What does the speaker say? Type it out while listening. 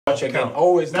Watch again.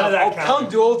 Always. None of that count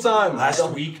the whole time. Last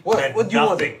week, what do you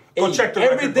nothing. want? Go check the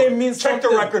every record day book. means check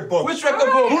something. the record book. Which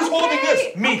record book? Who's holding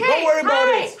this? Me. Okay. Don't worry about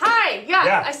it. Hi.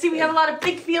 Yeah, I see we have a lot of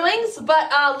big feelings, but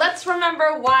let's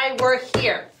remember why we're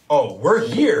here. Oh, we're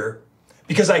here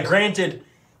because I granted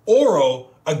Oro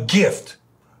a gift.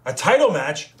 A title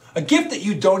match. A gift that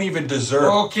you don't even deserve.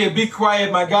 Okay, be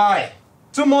quiet, my guy.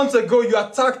 2 months ago, you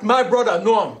attacked my brother,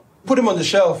 Noam. Put him on the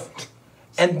shelf.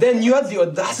 And then you had the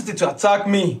audacity to attack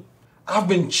me. I've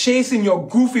been chasing your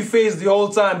goofy face the whole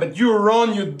time, but you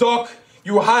run, you duck,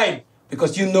 you hide.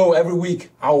 Because you know every week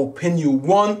I will pin you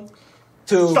 1,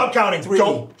 2, Stop counting. 3.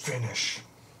 Don't finish.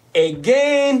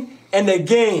 Again and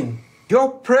again.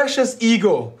 Your precious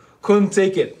ego couldn't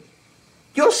take it.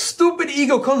 Your stupid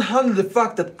ego couldn't handle the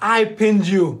fact that I pinned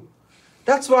you.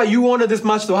 That's why you wanted this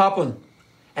match to happen.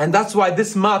 And that's why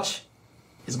this match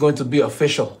is going to be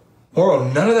official. Oro,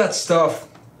 none of that stuff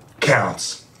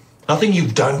counts. Nothing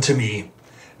you've done to me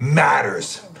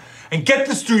matters. And get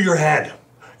this through your head.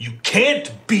 You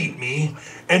can't beat me,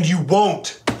 and you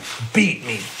won't beat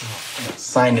me.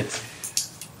 Sign it.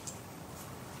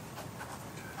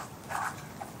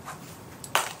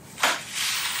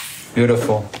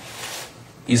 Beautiful.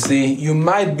 You see, you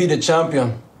might be the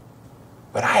champion,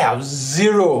 but I have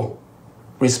zero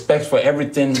respect for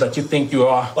everything that you think you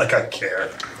are. Like I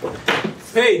care.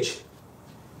 Paige,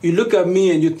 you look at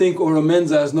me and you think Oro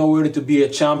Mensah is not worthy to be a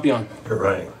champion. You're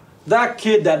right. That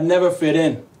kid that never fit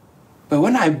in. But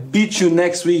when I beat you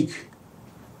next week,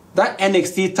 that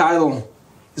NXT title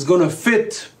is gonna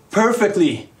fit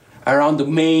perfectly around the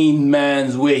main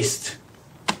man's waist.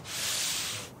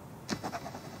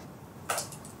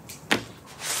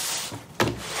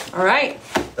 All right.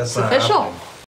 That's it's official. Happening.